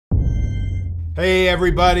Hey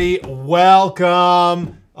everybody,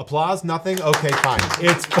 welcome. Applause? Nothing? Okay, fine.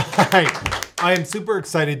 It's fine. I am super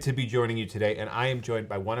excited to be joining you today, and I am joined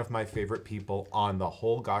by one of my favorite people on the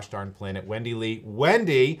whole gosh darn planet, Wendy Lee.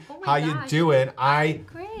 Wendy, how you doing?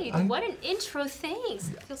 Great. What an intro,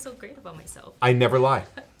 thanks. I feel so great about myself. I never lie.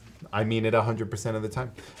 I mean it 100% of the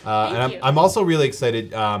time. Thank you. I'm also really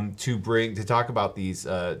excited to talk about these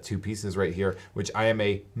two pieces right here, which I am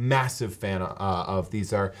a massive fan of.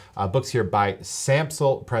 These are books here by Greg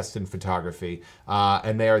Preston Photography,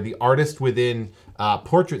 and they are the Artist Within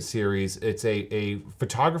portrait series. It's a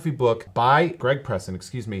photography book by Greg Preston,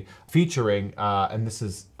 featuring, and this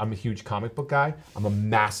is, I'm a huge comic book guy. I'm a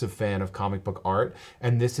massive fan of comic book art,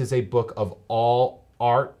 and this is a book of all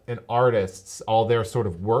art and artists, all their sort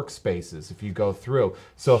of workspaces, if you go through.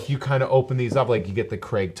 So if you kind of open these up, like you get the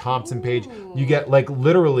Craig Thompson page, you get like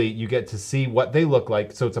literally, you get to see what they look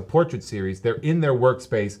like. So it's a portrait series. They're in their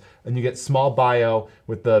workspace, and you get small bio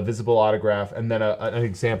with the visible autograph, and then an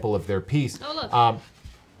example of their piece. Oh, look.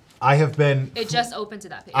 It just opened to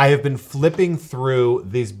that page. I have been flipping through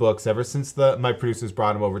these books ever since my producers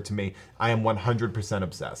brought them over to me. I am 100%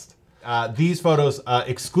 obsessed. These photos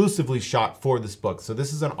exclusively shot for this book. So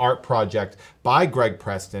this is an art project by Greg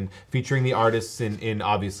Preston, featuring the artists in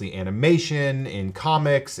obviously animation, in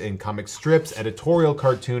comics, in comic strips, editorial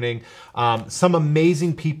cartooning. Some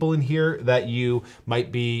amazing people in here that you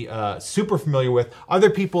might be super familiar with. Other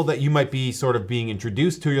people that you might be sort of being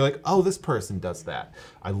introduced to. You're like, oh, this person does that.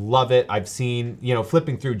 I love it. I've seen,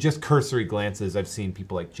 flipping through just cursory glances, I've seen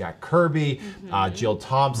people like Jack Kirby, Jill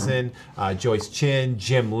Thompson, Joyce Chin,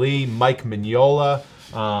 Jim Lee, Mike Mignola.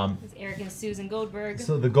 Eric and Susan Goldberg.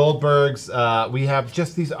 So the Goldbergs, we have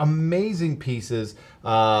just these amazing pieces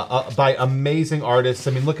by amazing artists.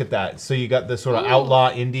 I mean, look at that. So you got the sort of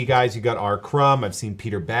outlaw indie guys. You got R. Crumb. I've seen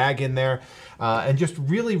Peter Bagg in there. And just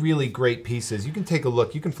really, really great pieces. You can take a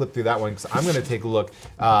look. You can flip through that one, because I'm going to take a look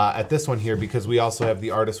at this one here, because we also have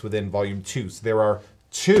the Artist Within Volume 2. So there are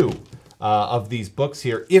two of these books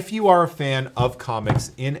here. If you are a fan of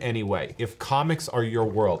comics in any way, if comics are your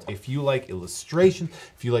world, if you like illustration,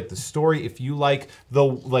 if you like the story, if you like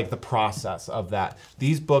the process of that,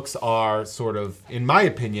 these books are sort of, in my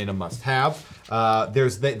opinion, a must-have. They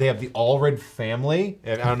have the Allred family,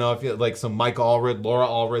 and I don't know if you like, so Mike Allred, Laura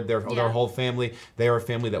Allred, their whole family. They are a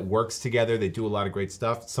family that works together. They do a lot of great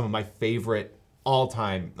stuff. Some of my favorite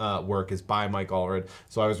all-time work is by Mike Allred,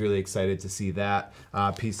 so I was really excited to see that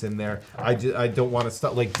piece in there. I don't want to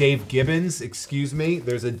stop, like Dave Gibbons,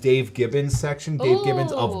 there's a Dave Gibbons section. Dave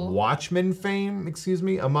Gibbons of Watchmen fame,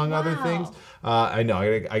 among other things. I know,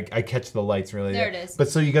 I catch the lights really. There it is. But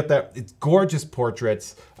so you got that, it's gorgeous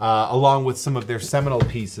portraits, along with some of their seminal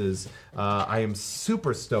pieces. I am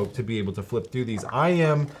super stoked to be able to flip through these. I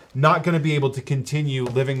am not going to be able to continue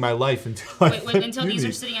living my life until until these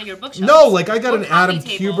are sitting on your bookshelf. No, like I got an Adam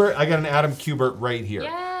Kubert. I got an Adam Kubert right here.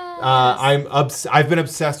 Yes. I've been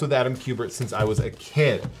obsessed with Adam Kubert since I was a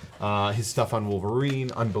kid. His stuff on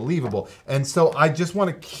Wolverine, unbelievable. And so I just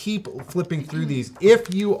want to keep flipping through these.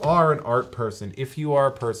 If you are an art person, if you are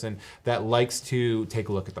a person that likes to take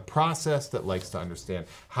a look at the process, that likes to understand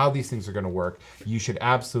how these things are going to work, you should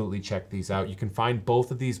absolutely check these out. You can find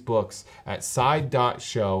both of these books at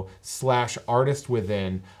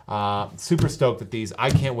side.show/artistwithin. Super stoked at these.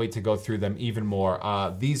 I can't wait to go through them even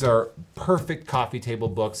more. These are perfect coffee table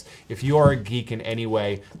books. If you are a geek in any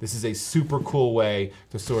way, this is a super cool way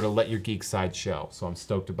to sort of let your geek side show. So I'm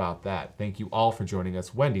stoked about that. Thank you all for joining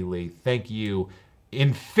us. Wendy Lee, thank you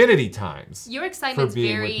infinity times. Your excitement's for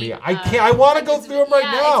being very, with me. I want to go through them right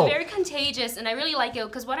now. It's very contagious, and I really like it,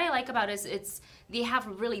 because what I like about it is they have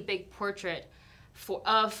a really big portrait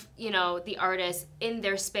of the artist in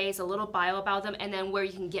their space, a little bio about them, and then where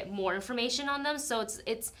you can get more information on them. So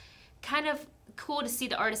it's kind of cool to see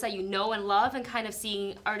the artists that you know and love, and kind of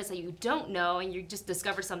seeing artists that you don't know, and you just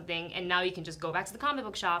discover something, and now you can just go back to the comic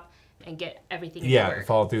book shop and get everything.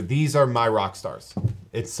 Follow through. These are my rock stars.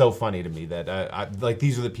 It's so funny to me that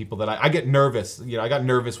these are the people that I get nervous. I got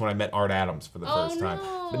nervous when I met Art Adams for the first time.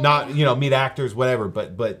 But not meet actors, whatever.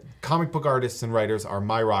 But comic book artists and writers are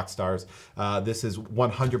my rock stars. This is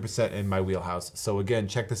 100% in my wheelhouse. So again,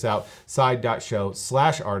 check this out.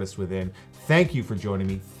 Side.show/artistwithin. Thank you for joining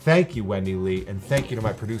me. Thank you, Wendy Lee, and thank you to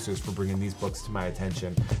my producers for bringing these books to my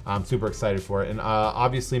attention. I'm super excited for it. And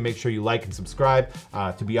obviously, make sure you like and subscribe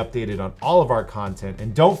to be updated on all of our content.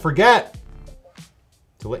 And don't forget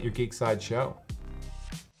to let your geek side show.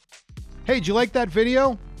 Hey, did you like that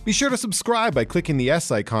video? Be sure to subscribe by clicking the S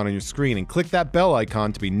icon on your screen, and click that bell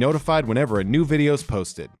icon to be notified whenever a new video is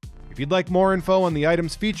posted. If you'd like more info on the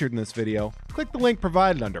items featured in this video, click the link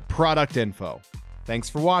provided under Product Info. Thanks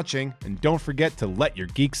for watching, and don't forget to let your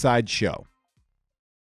geek side show.